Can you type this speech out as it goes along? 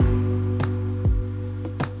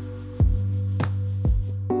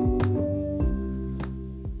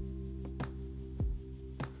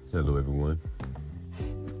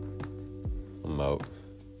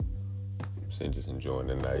saying, just enjoying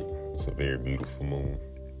the night. It's a very beautiful moon.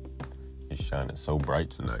 It's shining so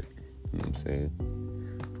bright tonight. You know what I'm saying?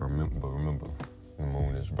 But remember, the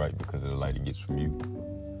moon is bright because of the light it gets from you.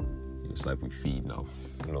 It's like we feeding off,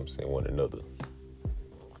 you know what I'm saying, one another.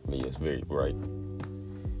 But yeah, it's very bright.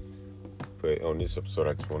 But on this episode,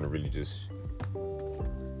 I just want to really just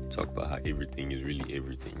talk about how everything is really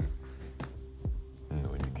everything. You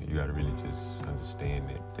know, you got to really just understand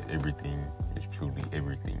that everything is truly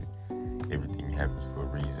everything. Everything happens for a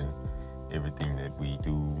reason. Everything that we do,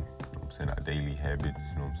 you know what I'm saying, our daily habits,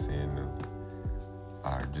 you know what I'm saying,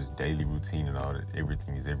 our just daily routine and all that,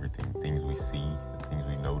 everything is everything. Things we see, the things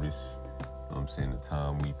we notice, you know what I'm saying, the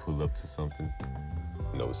time we pull up to something,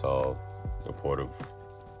 you know, it's all a part of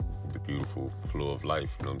the beautiful flow of life,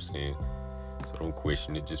 you know what I'm saying? So don't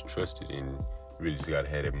question it, just trust it, and really just gotta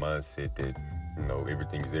have that mindset that, you know,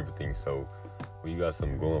 everything is everything. So when you got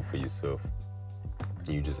something going for yourself,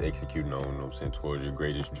 you just executing on, you know what I'm saying, towards your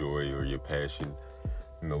greatest joy or your passion,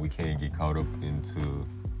 you know, we can't get caught up into, you know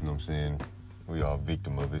what I'm saying, we are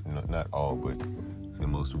victim of it. Not all, but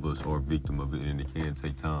most of us are victim of it, and it can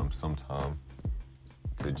take sometime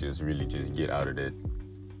to just really just get out of that, you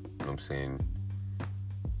know what I'm saying,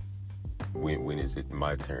 when is it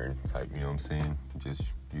my turn type, you know what I'm saying? Just,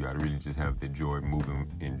 you gotta really just have the joy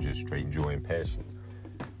moving in just straight joy and passion.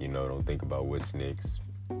 You know, don't think about what's next.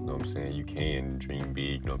 You know what I'm saying? You can dream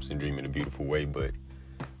big, you know what I'm saying, dream in a beautiful way, but,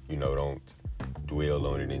 you know, don't dwell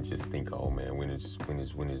on it and just think, oh man, when is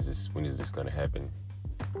this gonna happen?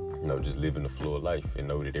 You know, just live in the flow of life and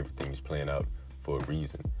know that everything is playing out for a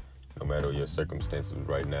reason. No matter your circumstances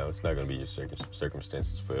right now, it's not gonna be your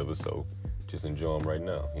circumstances forever, so just enjoy them right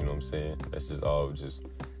now, you know what I'm saying? That's just all, just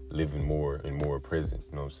living more and more present,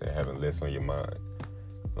 you know what I'm saying? Having less on your mind.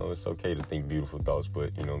 You know, it's okay to think beautiful thoughts,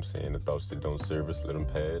 but, you know what I'm saying, the thoughts that don't serve us, let them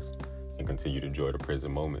pass and continue to enjoy the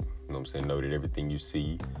present moment. You know what I'm saying? Know that everything you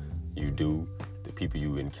see, you do, the people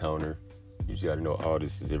you encounter, you just gotta know all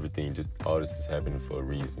this is everything, just all this is happening for a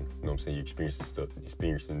reason. You know what I'm saying? You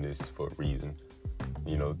experiencing this for a reason.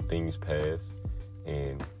 You know, things pass, and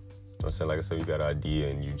you know what I'm saying, like I said, you got an idea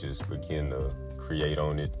and you just begin to create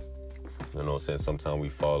on it. You know what I'm saying? Sometimes we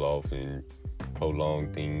fall off and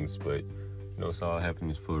prolong things, but you know, it's all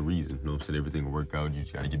happening for a reason. You know what I'm saying? Everything will work out. You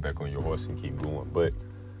just gotta get back on your horse and keep going. But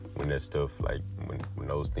when that stuff, like when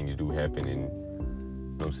those things do happen, and you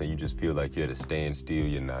know what I'm saying, you just feel like you're at a standstill,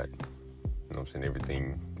 you're not. You know what I'm saying?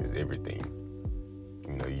 Everything is everything.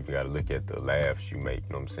 You know, you gotta look at the laughs you make, you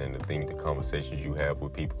know what I'm saying? The conversations you have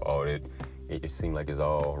with people, all that, it seems like it's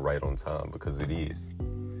all right on time, because it is. You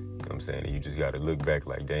know what I'm saying? And you just gotta look back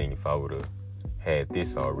like, dang, if I would've had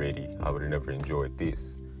this already, I would've never enjoyed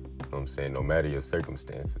this. You know what I'm saying? No matter your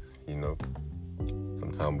circumstances, you know?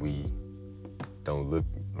 Sometimes we don't look,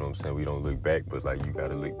 you know what I'm saying? We don't look back, but like, you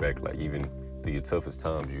gotta look back, like even through your toughest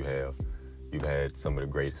times you've had some of the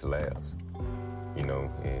greatest laughs, you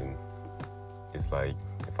know? And it's like,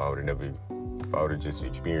 if I would've just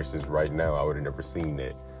experienced this right now, I would've never seen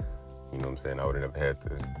that. You know what I'm saying? I would've never had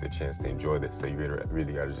the chance to enjoy that. So you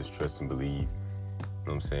really gotta just trust and believe, you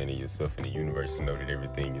know what I'm saying, in yourself and the universe, and know that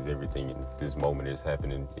everything is everything, and this moment is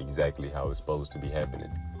happening exactly how it's supposed to be happening,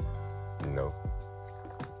 you know?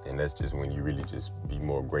 And that's just when you really just be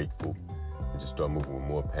more grateful and just start moving with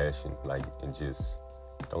more passion, like, and just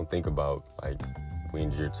don't think about, like,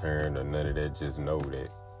 when's your turn or none of that. Just know that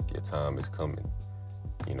your time is coming,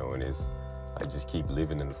 you know, and it's like, just keep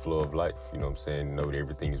living in the flow of life, you know what I'm saying? Know that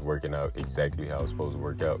everything is working out exactly how it's supposed to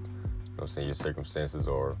work out. You know what I'm saying? Your circumstances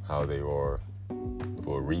are how they are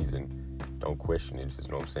for a reason. Don't question it, just, you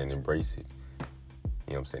know what I'm saying, embrace it.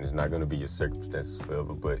 You know what I'm saying? It's not gonna be your circumstances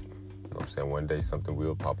forever, but, you know what I'm saying, one day something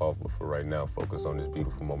will pop off, but for right now, focus on this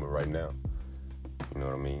beautiful moment right now. You know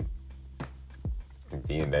what I mean? And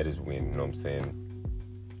then that is when, you know what I'm saying,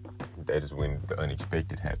 that is when the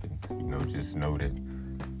unexpected happens. You know, just know that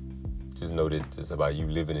it's about you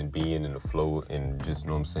living and being in the flow, and just, you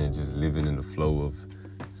know what I'm saying, just living in the flow of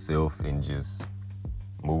self, and just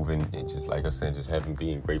moving, and just, like I said, just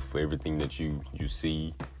being grateful for everything that you see. You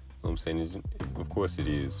know what I'm saying? Of course it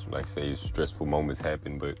is, like I say, stressful moments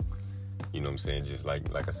happen, but, you know what I'm saying, just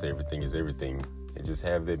like I say, everything is everything. And just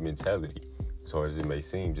have that mentality. As hard as it may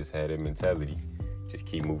seem, just have that mentality. Just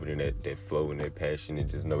keep moving in that flow and that passion, and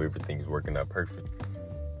just know everything's working out perfect,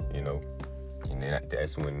 you know? And then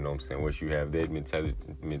that's when, you know what I'm saying, once you have that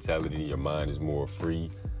mentality, your mind is more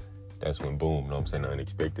free, that's when, boom, you know what I'm saying, the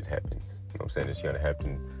unexpected happens. You know what I'm saying? It's going to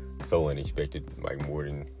happen so unexpected, like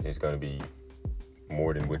it's going to be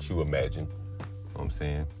more than what you imagine. You know what I'm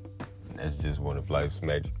saying? And that's just one of life's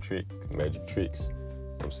magic tricks. You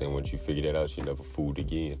know what I'm saying? Once you figure that out, you're never fooled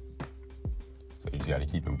again. So you just gotta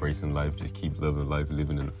keep embracing life, just keep loving life,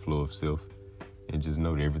 living in the flow of self, and just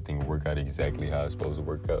know that everything will work out exactly how it's supposed to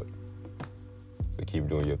work out. So keep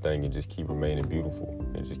doing your thing and just keep remaining beautiful,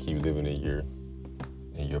 and just keep living in your flow.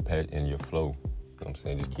 You know what I'm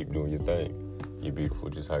saying? Just keep doing your thing. You're beautiful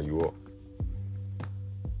just how you are.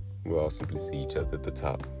 We'll all simply see each other at the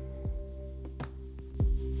top.